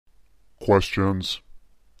questions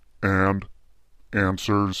and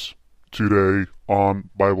answers today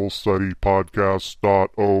on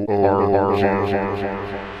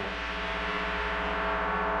BibleStudyPodcast.org.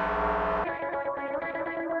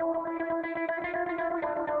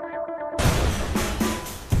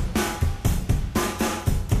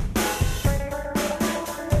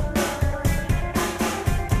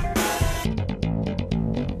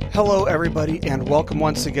 Hello, everybody, and welcome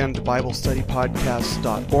once again to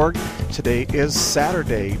BibleStudyPodcast.org. Today is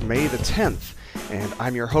Saturday, May the 10th, and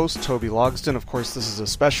I'm your host, Toby Logsdon. Of course, this is a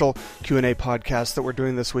special Q&A podcast that we're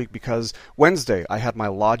doing this week because Wednesday I had my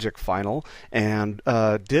logic final and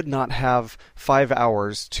did not have 5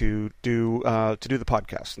 hours to do the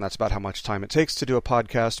podcast, and that's about how much time it takes to do a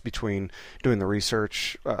podcast between doing the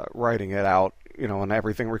research, writing it out, and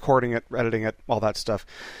everything, recording it, editing it, all that stuff.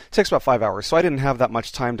 It takes about 5 hours. So I didn't have that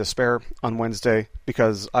much time to spare on Wednesday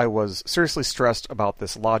because I was seriously stressed about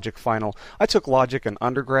this logic final. I took logic in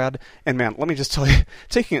undergrad, and man, let me just tell you,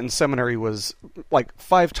 taking it in seminary was like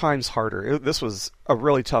 5 times harder. This was a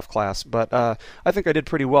really tough class, but I think I did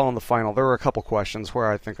pretty well in the final. There were a couple questions where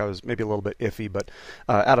I think I was maybe a little bit iffy, but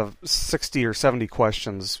out of 60 or 70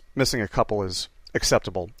 questions, missing a couple is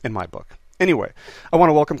acceptable in my book. Anyway, I want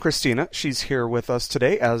to welcome Christina. She's here with us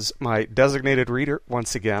today as my designated reader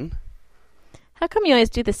once again. How come you always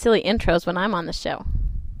do the silly intros when I'm on the show?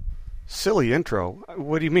 Silly intro?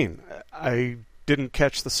 What do you mean? I didn't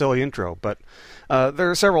catch the silly intro, but there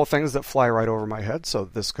are several things that fly right over my head, so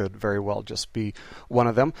this could very well just be one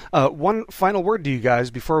of them. One final word to you guys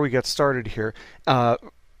before we get started here.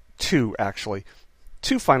 Two, actually.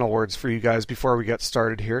 2 final words for you guys before we get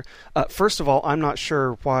started here. First of all, I'm not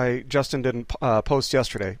sure why Justin didn't post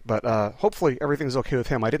yesterday, but hopefully everything's okay with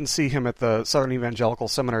him. I didn't see him at the Southern Evangelical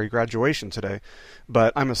Seminary graduation today,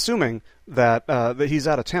 but I'm assuming that he's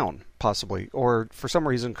out of town, possibly, or for some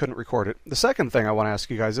reason couldn't record it. The second thing I want to ask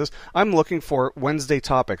you guys is, I'm looking for Wednesday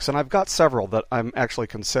topics, and I've got several that I'm actually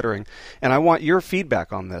considering, and I want your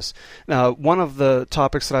feedback on this. Now, one of the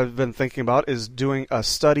topics that I've been thinking about is doing a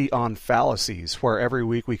study on fallacies, where every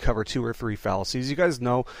week we cover 2 or 3 fallacies. You guys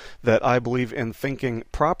know that I believe in thinking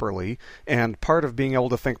properly, and part of being able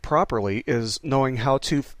to think properly is knowing how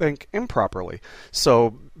to think improperly.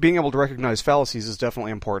 So being able to recognize fallacies is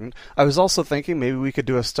definitely important. I was also thinking maybe we could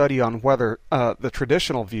do a study on whether the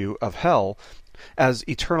traditional view of hell as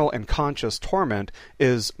eternal and conscious torment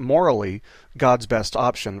is morally God's best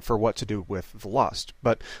option for what to do with the lost.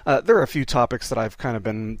 But there are a few topics that I've kind of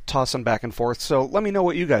been tossing back and forth, so let me know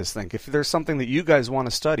what you guys think. If there's something that you guys want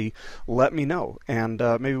to study, let me know, and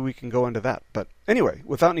maybe we can go into that. But anyway,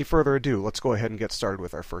 without any further ado, let's go ahead and get started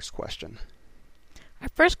with our first question. Our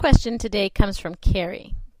first question today comes from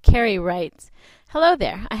Carrie. Carrie writes, "Hello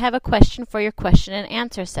there. I have a question for your question and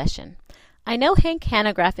answer session. I know Hank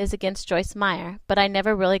Hanegraaff is against Joyce Meyer, but I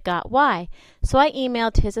never really got why. So I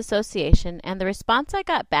emailed his association, and the response I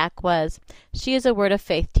got back was, she is a Word of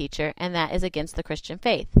Faith teacher, and that is against the Christian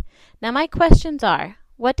faith. Now my questions are,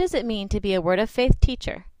 what does it mean to be a Word of Faith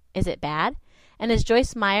teacher? Is it bad? And is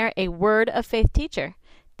Joyce Meyer a Word of Faith teacher?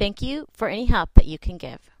 Thank you for any help that you can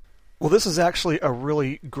give." Well, this is actually a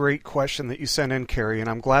really great question that you sent in, Carrie, and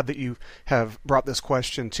I'm glad that you have brought this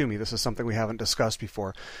question to me. This is something we haven't discussed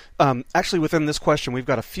before. Actually, within this question, we've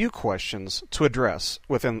got a few questions to address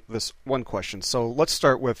within this one question. So let's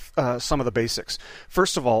start with some of the basics.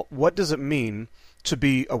 First of all, what does it mean to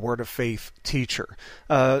be a Word of Faith teacher?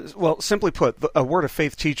 Well, simply put, a Word of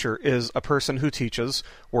Faith teacher is a person who teaches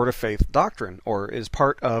Word of Faith doctrine, or is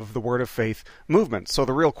part of the Word of Faith movement. So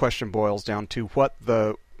the real question boils down to what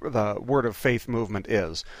the Word of Faith movement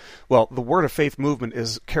is. Well, the Word of Faith movement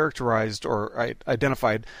is characterized or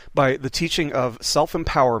identified by the teaching of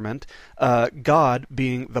self-empowerment, God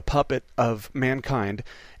being the puppet of mankind,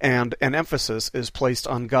 and an emphasis is placed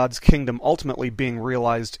on God's kingdom ultimately being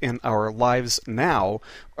realized in our lives now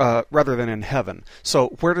rather than in heaven. So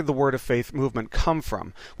where did the Word of Faith movement come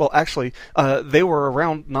from? Well, actually, they were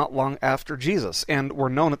around not long after Jesus and were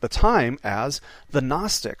known at the time as the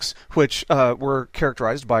Gnostics, which were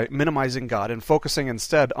characterized by minimizing God and focusing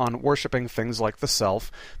instead on worshiping things like the self,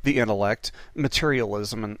 the intellect,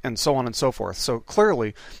 materialism, and so on and so forth. So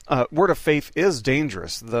clearly, Word of Faith is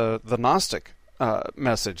dangerous. The Gnostic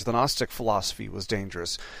message. The Gnostic philosophy was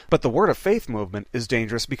dangerous. But the Word of Faith movement is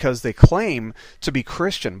dangerous because they claim to be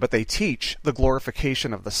Christian, but they teach the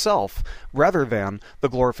glorification of the self rather than the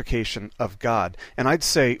glorification of God. And I'd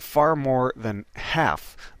say far more than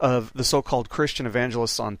half of the so-called Christian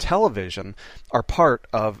evangelists on television are part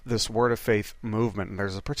of this Word of Faith movement. And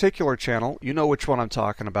there's a particular channel, you know which one I'm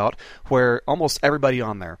talking about, where almost everybody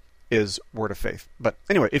on there is word of faith. But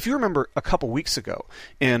anyway, if you remember a couple weeks ago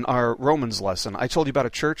in our Romans lesson, I told you about a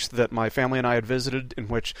church that my family and I had visited in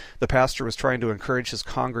which the pastor was trying to encourage his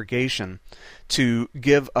congregation to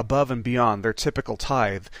give above and beyond their typical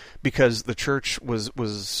tithe because the church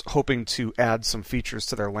was hoping to add some features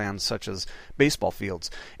to their land, such as baseball fields.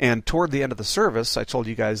 And toward the end of the service, I told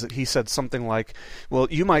you guys that he said something like, well,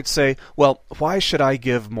 you might say, well, why should I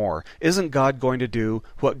give more? Isn't God going to do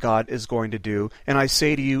what God is going to do? And I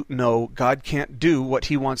say to you, no, God can't do what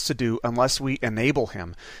he wants to do unless we enable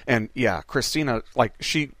him. And yeah, Christina, like,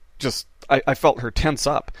 she just, I felt her tense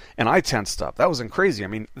up, and I tensed up. That wasn't crazy. I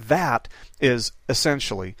mean, that is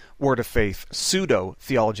essentially word of faith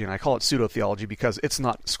pseudo-theology, and I call it pseudo-theology because it's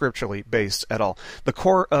not scripturally based at all. The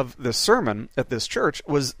core of this sermon at this church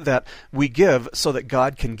was that we give so that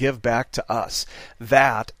God can give back to us.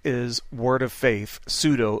 That is word of faith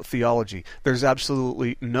pseudo-theology. There's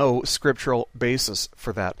absolutely no scriptural basis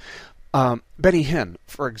for that. Benny Hinn,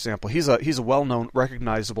 for example, he's a well-known,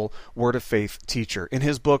 recognizable word of faith teacher. In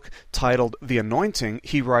his book titled The Anointing,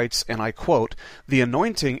 he writes, and I quote, "The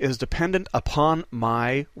anointing is dependent upon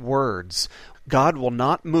my words. God will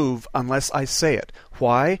not move unless I say it.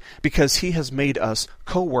 Why? Because he has made us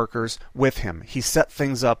co-workers with him. He set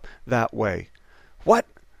things up that way." What?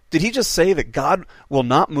 Did he just say that God will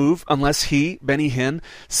not move unless he, Benny Hinn,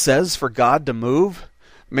 says for God to move?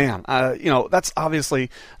 Man, that's obviously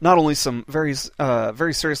not only some very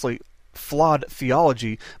seriously flawed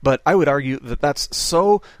theology, but I would argue that that's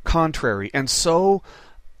so contrary and so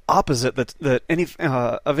opposite that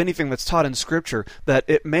anything that's taught in Scripture that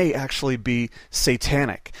it may actually be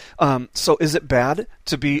satanic. So is it bad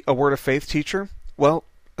to be a word of faith teacher? Well,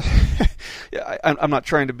 I'm not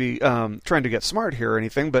trying to be trying to get smart here or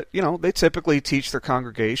anything, but they typically teach their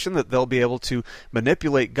congregation that they'll be able to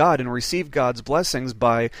manipulate God and receive God's blessings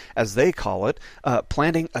by, as they call it,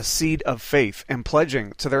 planting a seed of faith and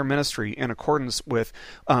pledging to their ministry in accordance with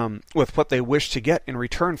what they wish to get in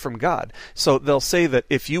return from God. So they'll say that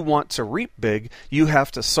if you want to reap big, you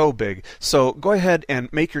have to sow big. So go ahead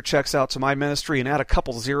and make your checks out to my ministry and add a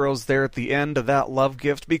couple zeros there at the end of that love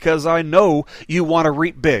gift because I know you want to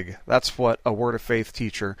reap big. That's what a word of faith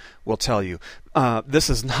teacher will tell you. This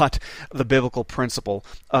is not the biblical principle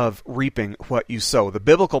of reaping what you sow. The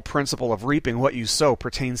biblical principle of reaping what you sow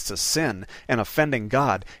pertains to sin and offending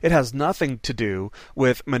God. It has nothing to do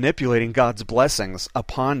with manipulating God's blessings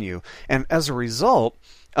upon you. And as a result,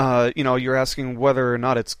 you're asking whether or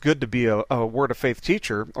not it's good to be a word of faith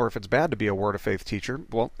teacher, or if it's bad to be a word of faith teacher.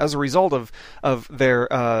 Well, as a result of their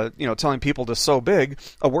telling people to sow big,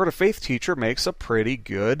 a word of faith teacher makes a pretty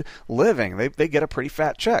good living. They get a pretty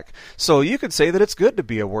fat check. So you could say that it's good to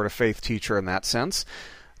be a word of faith teacher in that sense,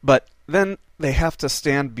 but then they have to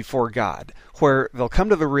stand before God, where they'll come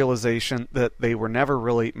to the realization that they were never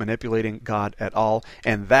really manipulating God at all,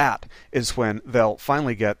 and that is when they'll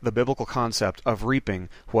finally get the biblical concept of reaping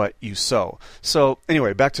what you sow. So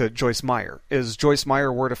anyway, back to Joyce Meyer. Is Joyce Meyer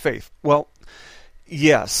a word of faith? Well,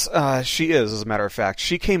 yes, she is, as a matter of fact.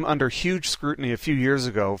 She came under huge scrutiny a few years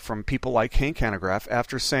ago from people like Hank Hanegraaff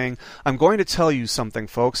after saying, "I'm going to tell you something,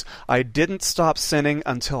 folks. I didn't stop sinning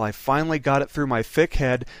until I finally got it through my thick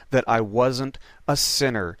head that I wasn't a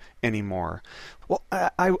sinner anymore." Well,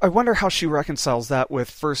 I wonder how she reconciles that with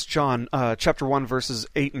 1 John chapter 1, verses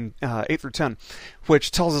 8 through 10,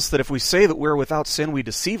 which tells us that if we say that we're without sin, we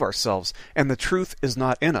deceive ourselves, and the truth is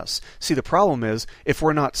not in us. See, the problem is, if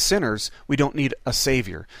we're not sinners, we don't need a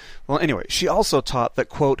Savior. Well, anyway, she also taught that,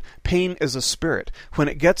 quote, "Pain is a spirit. When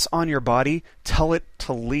it gets on your body, tell it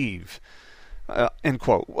to leave." End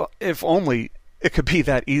quote. Well, if only it could be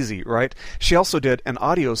that easy, right? She also did an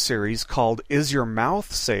audio series called Is Your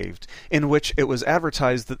Mouth Saved?, in which it was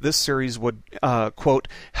advertised that this series would, quote,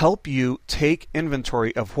 "help you take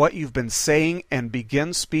inventory of what you've been saying and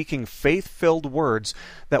begin speaking faith-filled words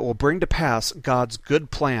that will bring to pass God's good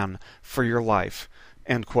plan for your life."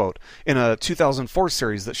 End quote. In a 2004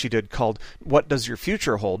 series that she did called What Does Your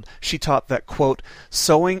Future Hold?, she taught that, quote,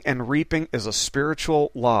 "Sowing and reaping is a spiritual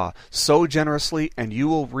law. Sow generously and you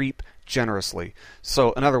will reap generously."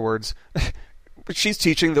 So, in other words, she's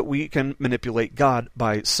teaching that we can manipulate God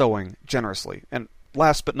by sowing generously. And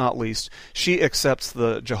last but not least, she accepts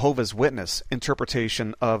the Jehovah's Witness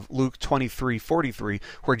interpretation of Luke 23:43,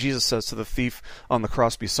 where Jesus says to the thief on the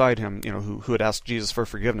cross beside him, who had asked Jesus for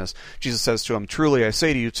forgiveness, Jesus says to him, "Truly I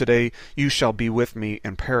say to you, today you shall be with me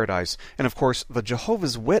in paradise." And of course, the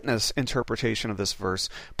Jehovah's Witness interpretation of this verse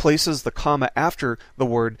places the comma after the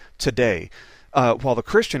word today. while the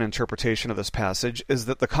Christian interpretation of this passage is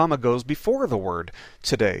that the comma goes before the word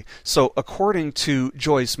today. So according to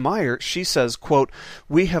Joyce Meyer, she says, quote,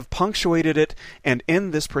 "We have punctuated it, and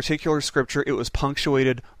in this particular scripture it was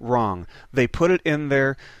punctuated wrong. They put it in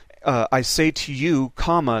there, I say to you,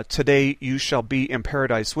 comma, today you shall be in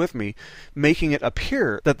paradise with me," making it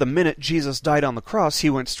appear that the minute Jesus died on the cross,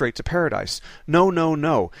 he went straight to paradise. No, no,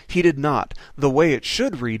 no, he did not. The way it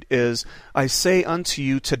should read is, I say unto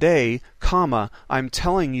you today, comma, I'm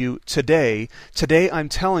telling you today I'm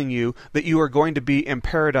telling you that you are going to be in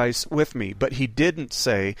paradise with me. But he didn't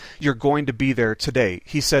say, you're going to be there today.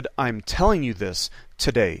 He said, I'm telling you this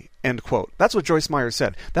today. End quote. That's what Joyce Meyer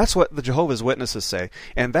said. That's what the Jehovah's Witnesses say.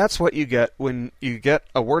 And that's what you get when you get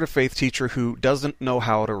a Word of Faith teacher who doesn't know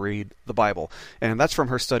how to read the Bible. And that's from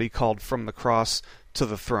her study called From the Cross to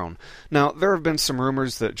the Throne. Now, there have been some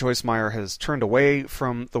rumors that Joyce Meyer has turned away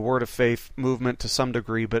from the Word of Faith movement to some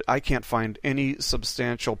degree, but I can't find any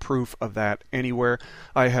substantial proof of that anywhere.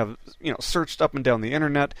 I have, searched up and down the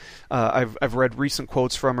internet. I've read recent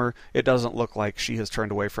quotes from her. It doesn't look like she has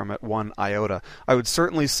turned away from it one iota. I would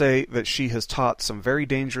certainly say that she has taught some very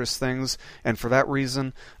dangerous things, and for that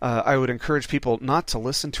reason, I would encourage people not to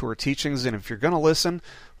listen to her teachings, and if you're going to listen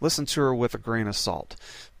to her with a grain of salt.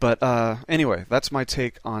 But anyway, that's my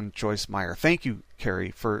take on Joyce Meyer. Thank you,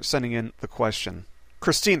 Carrie, for sending in the question.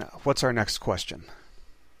 Christina, what's our next question?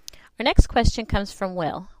 Our next question comes from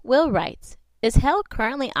Will. Will writes, is hell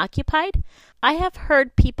currently occupied? I have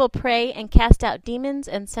heard people pray and cast out demons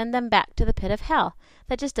and send them back to the pit of hell.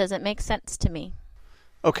 That just doesn't make sense to me.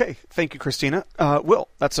 Okay, thank you, Christina. Will,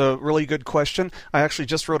 that's a really good question. I actually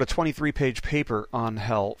just wrote a 23-page paper on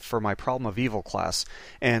hell for my Problem of Evil class,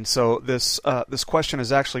 and so this question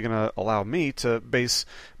is actually going to allow me to base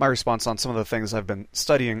my response on some of the things I've been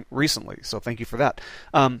studying recently, so thank you for that.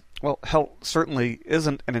 Well, hell certainly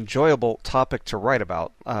isn't an enjoyable topic to write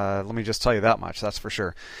about. Let me just tell you that much, that's for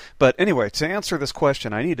sure. But anyway, to answer this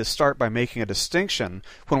question, I need to start by making a distinction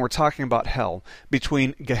when we're talking about hell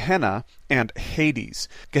between Gehenna and Hades.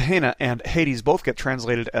 Gehenna and Hades both get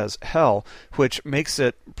translated as hell, which makes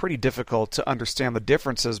it pretty difficult to understand the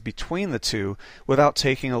differences between the two without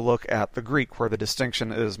taking a look at the Greek, where the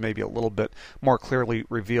distinction is maybe a little bit more clearly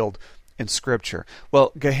revealed in Scripture.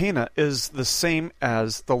 Well, Gehenna is the same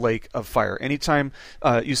as the lake of fire. Anytime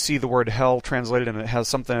you see the word hell translated and it has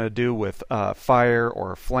something to do with fire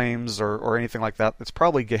or flames or anything like that, it's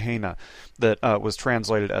probably Gehenna that was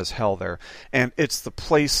translated as hell there. And it's the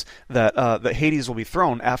place that Hades will be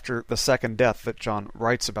thrown after the second death that John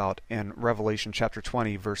writes about in Revelation chapter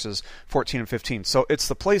 20, verses 14 and 15. So it's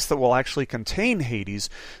the place that will actually contain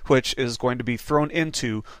Hades, which is going to be thrown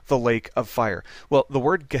into the lake of fire. Well, the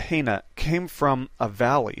word Gehenna came from a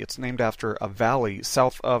valley. It's named after a valley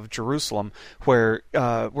south of Jerusalem where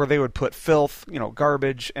they would put filth,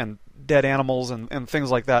 garbage and dead animals and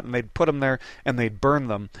things like that, and they'd put them there and they'd burn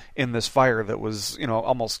them in this fire that was,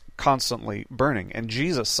 almost constantly burning. And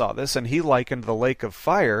Jesus saw this, and he likened the lake of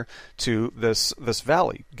fire to this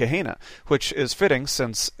valley, Gehenna, which is fitting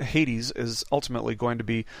since Hades is ultimately going to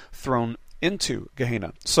be thrown into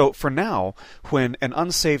Gehenna. So for now, when an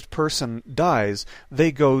unsaved person dies,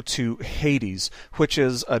 they go to Hades, which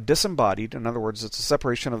is a disembodied, in other words, it's a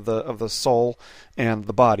separation of the soul and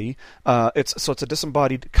the body. It's a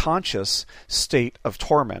disembodied conscious state of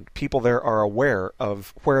torment. People there are aware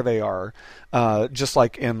of where they are, just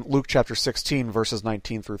like in Luke chapter 16, verses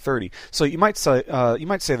 19 through 30. So you might say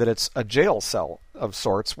that it's a jail cell of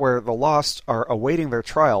sorts, where the lost are awaiting their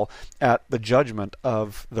trial at the judgment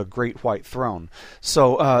of the great white throne.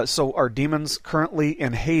 So are demons currently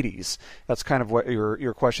in Hades? That's kind of what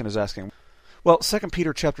your question is asking. Well, 2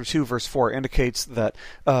 Peter chapter 2, verse 4 indicates that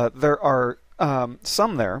there are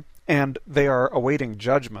some there, and they are awaiting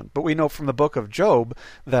judgment. But we know from the book of Job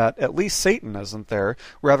that at least Satan isn't there.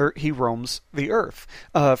 Rather, he roams the earth.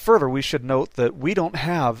 Further, we should note that we don't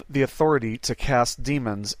have the authority to cast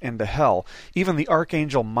demons into hell. Even the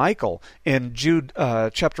archangel Michael in Jude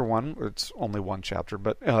chapter 1, it's only one chapter,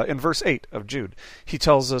 but in verse 8 of Jude, he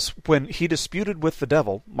tells us when he disputed with the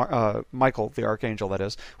devil, Michael, the archangel that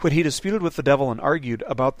is, when he disputed with the devil and argued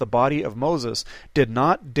about the body of Moses, did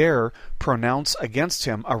not dare pronounce against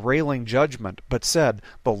him a railing judgment, but said,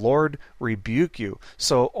 "The Lord rebuke you."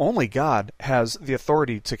 So only God has the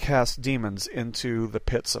authority to cast demons into the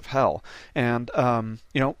pits of hell. And,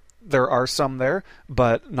 there are some there,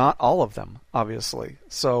 but not all of them, obviously.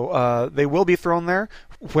 So they will be thrown there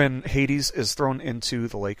when Hades is thrown into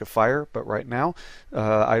the lake of fire. But right now,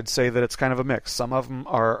 I'd say that it's kind of a mix. Some of them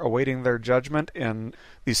are awaiting their judgment in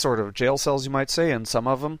these sort of jail cells, you might say, and some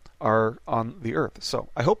of them are on the earth. So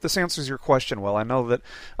I hope this answers your question well. I know that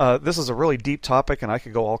this is a really deep topic, and I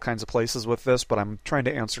could go all kinds of places with this, but I'm trying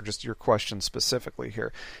to answer just your question specifically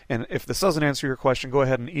here. And if this doesn't answer your question, go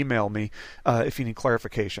ahead and email me if you need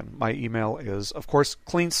clarification. My email is, of course,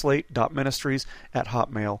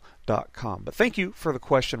 cleanslate.ministries@hotmail.com. But thank you for the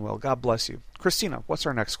question, Will. God bless you. Christina, what's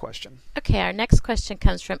our next question? Okay, our next question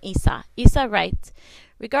comes from Isa. Isa writes,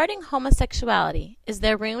 regarding homosexuality, is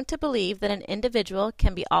there room to believe that an individual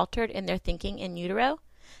can be altered in their thinking in utero?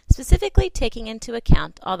 Specifically taking into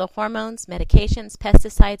account all the hormones, medications,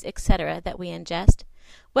 pesticides, etc. that we ingest?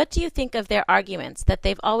 What do you think of their arguments that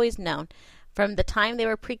they've always known from the time they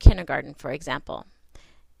were pre-kindergarten, for example?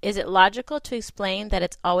 Is it logical to explain that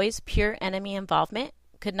it's always pure enemy involvement?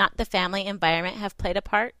 Could not the family environment have played a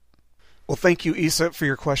part? Well, thank you, Isa, for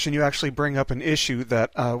your question. You actually bring up an issue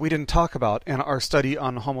that we didn't talk about in our study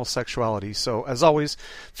on homosexuality. So, as always,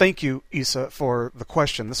 thank you, Isa, for the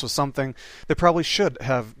question. This was something that probably should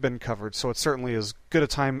have been covered, so it certainly is good a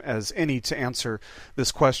time as any to answer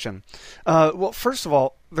this question. Well, first of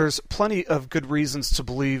all, there's plenty of good reasons to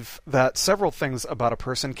believe that several things about a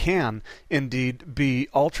person can indeed be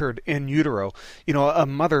altered in utero. You know, a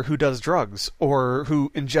mother who does drugs or who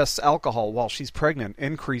ingests alcohol while she's pregnant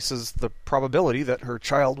increases the probability that her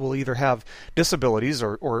child will either have disabilities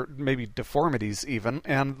or maybe deformities even,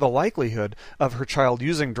 and the likelihood of her child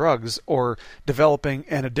using drugs or developing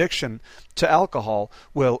an addiction to alcohol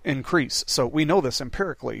will increase. So we know this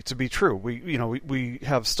empirically to be true. We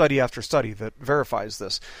have study after study that verifies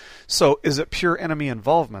this. So is it pure enemy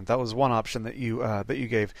involvement? That was one option that you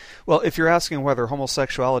gave. Well, if you're asking whether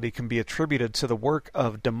homosexuality can be attributed to the work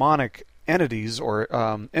of demonic entities or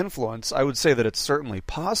influence, I would say that it's certainly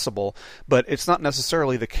possible, but it's not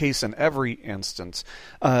necessarily the case in every instance.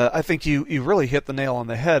 I think you really hit the nail on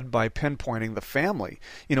the head by pinpointing the family.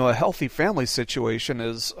 You know, a healthy family situation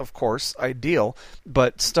is, of course, ideal,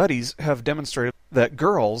 but studies have demonstrated that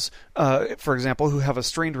girls, for example, who have a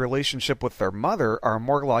strained relationship with their mother are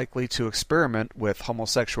more likely to experiment with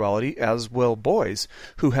homosexuality, as will boys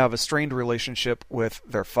who have a strained relationship with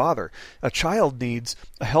their father. A child needs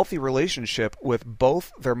a healthy relationship with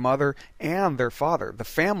both their mother and their father. The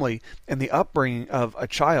family and the upbringing of a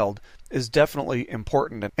child is definitely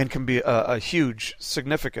important and can be a huge,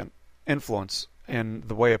 significant influence in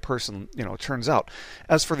the way a person, turns out.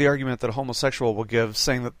 As for the argument that a homosexual will give,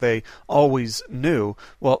 saying that they always knew,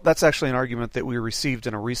 well, that's actually an argument that we received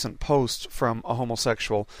in a recent post from a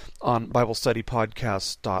homosexual on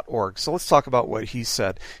BibleStudyPodcast.org. So let's talk about what he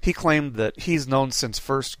said. He claimed that he's known since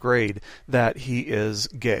first grade that he is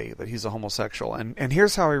gay, that he's a homosexual. And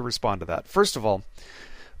here's how he responded to that. First of all,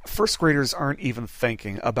 first graders aren't even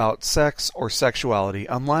thinking about sex or sexuality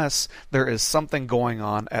unless there is something going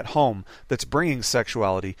on at home that's bringing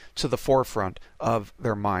sexuality to the forefront of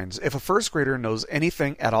their minds. If a first grader knows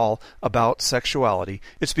anything at all about sexuality,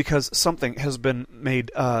 it's because something has been made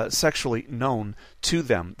sexually known to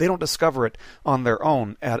them. They don't discover it on their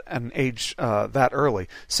own at an age that early.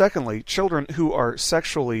 Secondly, children who are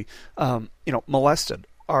sexually molested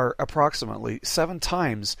are approximately 7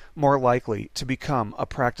 times more likely to become a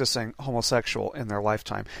practicing homosexual in their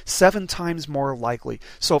lifetime. 7 times more likely.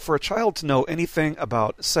 So for a child to know anything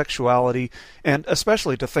about sexuality, and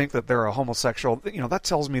especially to think that they're a homosexual, that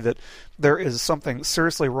tells me that there is something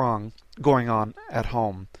seriously wrong going on at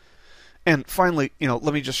home. And finally,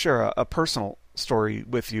 let me just share a personal story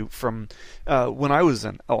with you from when I was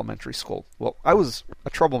in elementary school. Well, I was a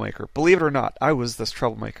troublemaker. Believe it or not, I was this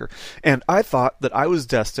troublemaker. And I thought that I was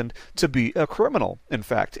destined to be a criminal, in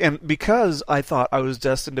fact. And because I thought I was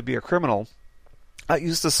destined to be a criminal, I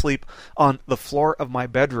used to sleep on the floor of my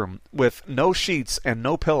bedroom with no sheets and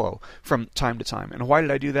no pillow from time to time. And why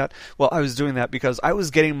did I do that? Well, I was doing that because I was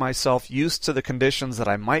getting myself used to the conditions that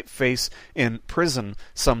I might face in prison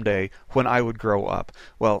someday when I would grow up.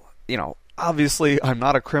 Well, obviously, I'm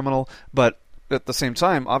not a criminal, but at the same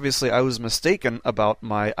time, obviously, I was mistaken about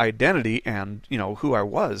my identity and, who I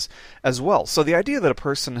was as well. So the idea that a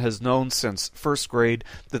person has known since first grade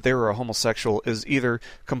that they were a homosexual is either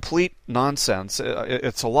complete nonsense,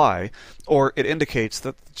 it's a lie, or it indicates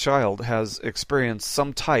that the child has experienced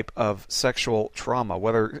some type of sexual trauma,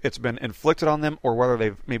 whether it's been inflicted on them or whether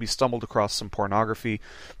they've maybe stumbled across some pornography.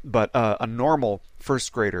 But a normal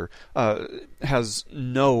first grader has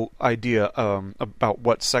no idea about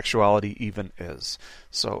what sexuality even is.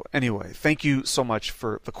 So anyway, thank you so much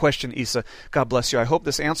for the question, Isa. God bless you. I hope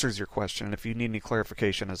this answers your question. And if you need any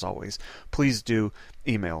clarification, as always, please do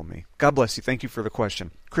email me. God bless you. Thank you for the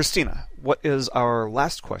question. Christina, what is our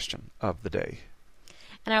last question of the day?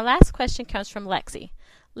 And our last question comes from Lexi.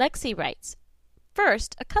 Lexi writes,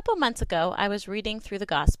 First, a couple months ago, I was reading through the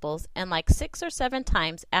Gospels, and like 6 or 7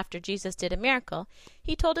 times after Jesus did a miracle,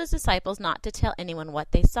 he told his disciples not to tell anyone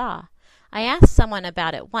what they saw. I asked someone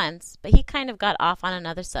about it once, but he kind of got off on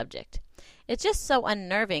another subject. It's just so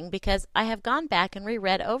unnerving because I have gone back and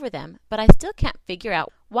reread over them, but I still can't figure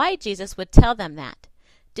out why Jesus would tell them that.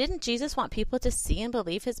 Didn't Jesus want people to see and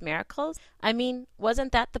believe his miracles? I mean,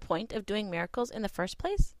 wasn't that the point of doing miracles in the first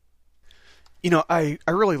place? You know, I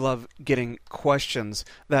really love getting questions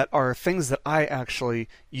that are things that I actually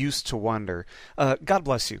used to wonder. God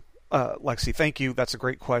bless you. Lexi, thank you. That's a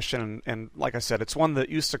great question. And like I said, it's one that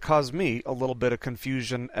used to cause me a little bit of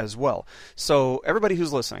confusion as well. So everybody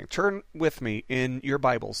who's listening, turn with me in your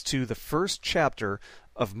Bibles to the first chapter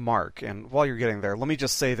of Mark. And while you're getting there, let me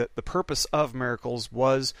just say that the purpose of miracles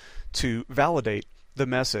was to validate the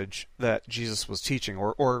message that Jesus was teaching,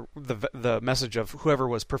 or the message of whoever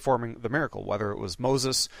was performing the miracle, whether it was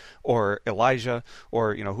Moses or Elijah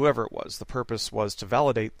or whoever it was. The purpose was to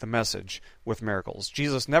validate the message with miracles.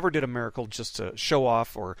 Jesus never did a miracle just to show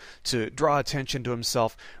off or to draw attention to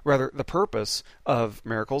himself. Rather, the purpose of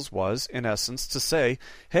miracles was, in essence, to say,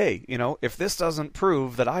 hey, if this doesn't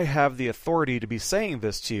prove that I have the authority to be saying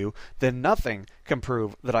this to you, then nothing can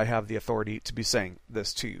prove that I have the authority to be saying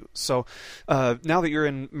this to you. So now that you're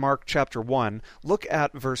in Mark chapter 1, look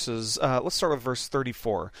at verses, let's start with verse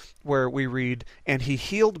 34, where we read, "And he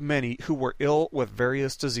healed many who were ill with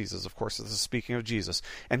various diseases," of course this is speaking of Jesus,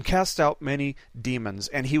 "and cast out many demons,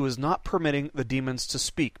 and he was not permitting the demons to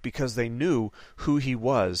speak, because they knew who he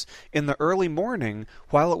was. In the early morning,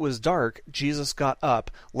 while it was dark, Jesus got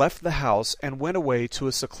up, left the house, and went away to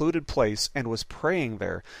a secluded place, and was praying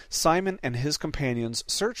there. Simon and his companions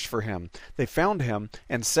searched for him. They found him,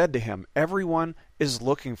 and said to him, 'Everyone is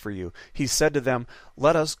looking for you.' He said to them,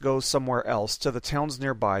 'Let us go somewhere else, to the towns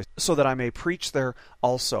nearby, so that I may preach there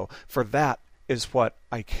also, for that is what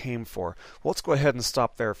I came for.'" Well, let's go ahead and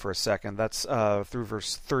stop there for a second. That's through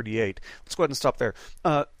verse 38. Let's go ahead and stop there.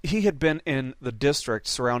 He had been in the district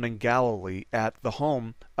surrounding Galilee at the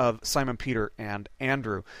home of Simon Peter and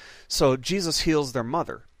Andrew. So Jesus heals their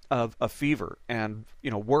mother of a fever, and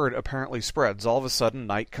word apparently spreads. All of a sudden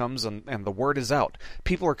night comes, and the word is out.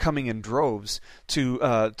 People are coming in droves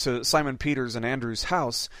to Simon Peter's and Andrew's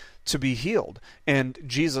house to be healed, and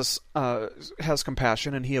Jesus has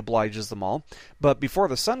compassion and he obliges them all. But before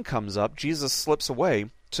the sun comes up, Jesus slips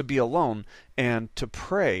away to be alone and to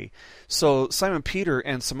pray. So Simon Peter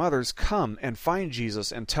and some others come and find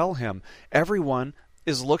Jesus and tell him, "Everyone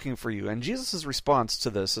is looking for you." And Jesus' response to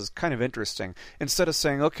this is kind of interesting. Instead of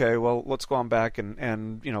saying, "Okay, well, let's go on back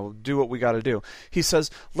and do what we got to do," he says,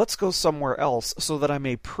 "Let's go somewhere else, so that I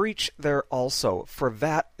may preach there also, for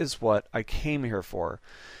that is what I came here for."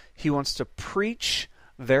 He wants to preach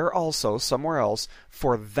there also, somewhere else,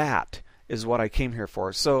 for that is what I came here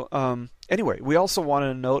for. So anyway, we also want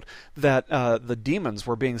to note that the demons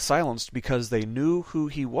were being silenced because they knew who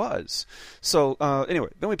he was. So anyway,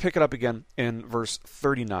 then we pick it up again in verse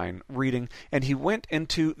 39, reading, "And he went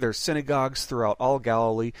into their synagogues throughout all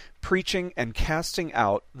Galilee, preaching and casting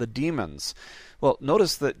out the demons." Well,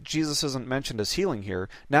 notice that Jesus isn't mentioned as healing here.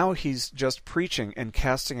 Now he's just preaching and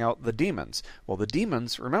casting out the demons. Well, the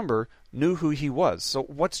demons, remember, knew who he was. So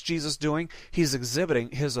what's Jesus doing? He's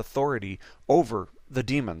exhibiting his authority over the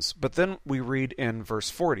demons. But then we read in verse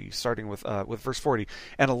 40, starting with verse 40,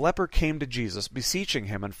 "And a leper came to Jesus, beseeching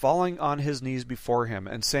him and falling on his knees before him,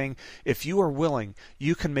 and saying, 'If you are willing,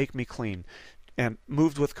 you can make me clean.' And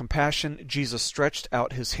moved with compassion, Jesus stretched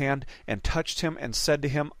out his hand and touched him and said to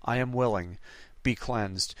him, 'I am willing. Be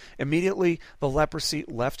cleansed.' Immediately the leprosy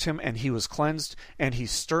left him, and he was cleansed. And he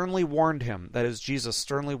sternly warned him," that is, Jesus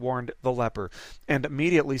sternly warned the leper, "and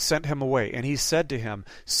immediately sent him away. And he said to him,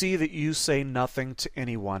 'See that you say nothing to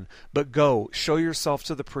anyone, but go, show yourself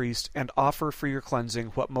to the priest, and offer for your cleansing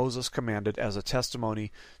what Moses commanded as a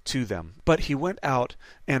testimony to them.' But he went out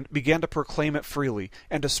and began to proclaim it freely,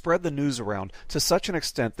 and to spread the news around, to such an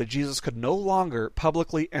extent that Jesus could no longer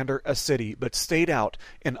publicly enter a city, but stayed out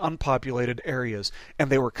in unpopulated areas, and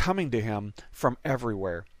they were coming to him from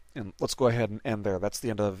everywhere." And let's go ahead and end there. That's the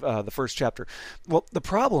end of the first chapter. Well, the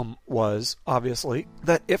problem was, obviously,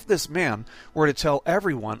 that if this man were to tell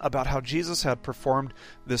everyone about how Jesus had performed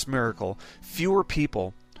this miracle, fewer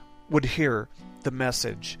people would hear the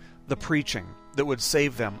message, the preaching, that would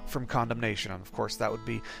save them from condemnation. And of course, that would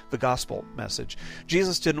be the gospel message.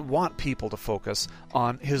 Jesus didn't want people to focus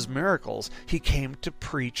on his miracles. He came to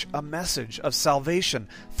preach a message of salvation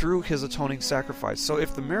through his atoning sacrifice. So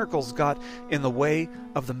if the miracles got in the way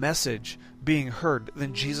of the message being heard,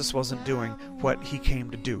 then Jesus wasn't doing what he came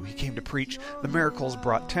to do. He came to preach. The miracles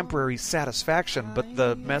brought temporary satisfaction, but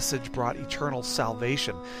the message brought eternal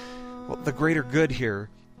salvation. Well, the greater good here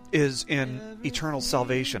is in eternal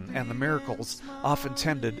salvation, and the miracles often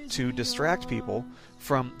tended to distract people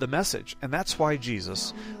from the message. And that's why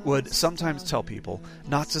Jesus would sometimes tell people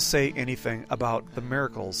not to say anything about the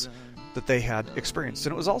miracles that they had experienced.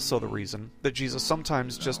 And it was also the reason that Jesus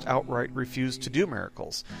sometimes just outright refused to do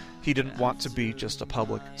miracles. He didn't want to be just a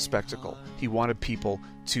public spectacle. He wanted people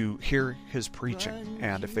to hear his preaching.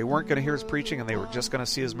 And if they weren't going to hear his preaching and they were just going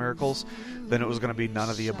to see his miracles, then it was going to be none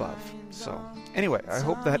of the above. So anyway, I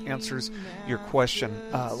hope that answers your question.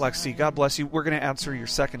 Lexi, God bless you. We're going to answer your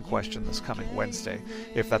second question this coming Wednesday,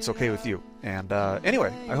 if that's okay with you. And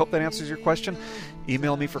anyway, I hope that answers your question.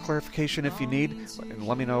 Email me for clarification if you need, and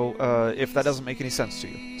let me know if that doesn't make any sense to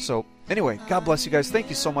you. So anyway, God bless you guys. Thank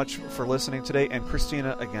you so much for listening today. And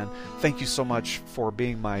Christina, again, thank you so much for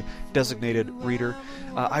being my designated reader.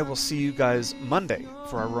 I will see you guys Monday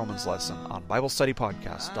for our Romans lesson on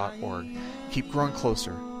BibleStudyPodcast.org. Keep growing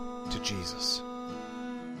closer to Jesus.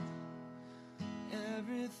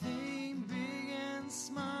 Everything big and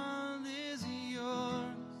small is yours.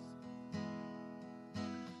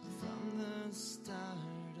 From the start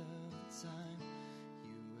of time,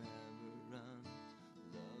 you ever run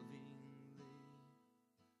lovingly.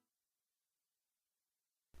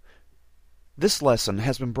 This lesson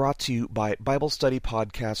has been brought to you by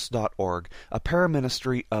BibleStudyPodcast.org, a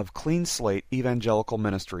paraministry of Clean Slate Evangelical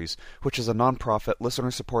Ministries, which is a nonprofit,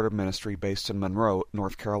 listener-supported ministry based in Monroe,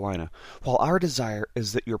 North Carolina. While our desire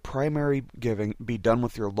is that your primary giving be done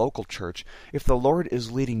with your local church, if the Lord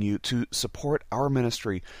is leading you to support our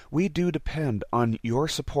ministry, we do depend on your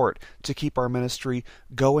support to keep our ministry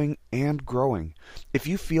going and growing. If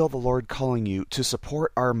you feel the Lord calling you to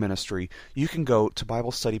support our ministry, you can go to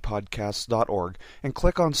BibleStudyPodcast.org and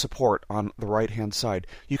click on support on the right-hand side.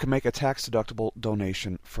 You can make a tax-deductible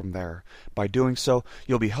donation from there. By doing so,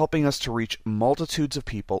 you'll be helping us to reach multitudes of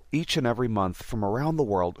people each and every month from around the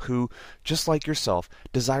world who, just like yourself,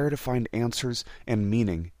 desire to find answers and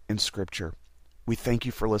meaning in Scripture. We thank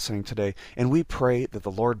you for listening today, and we pray that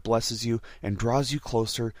the Lord blesses you and draws you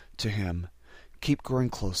closer to Him. Keep growing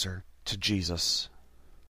closer to Jesus.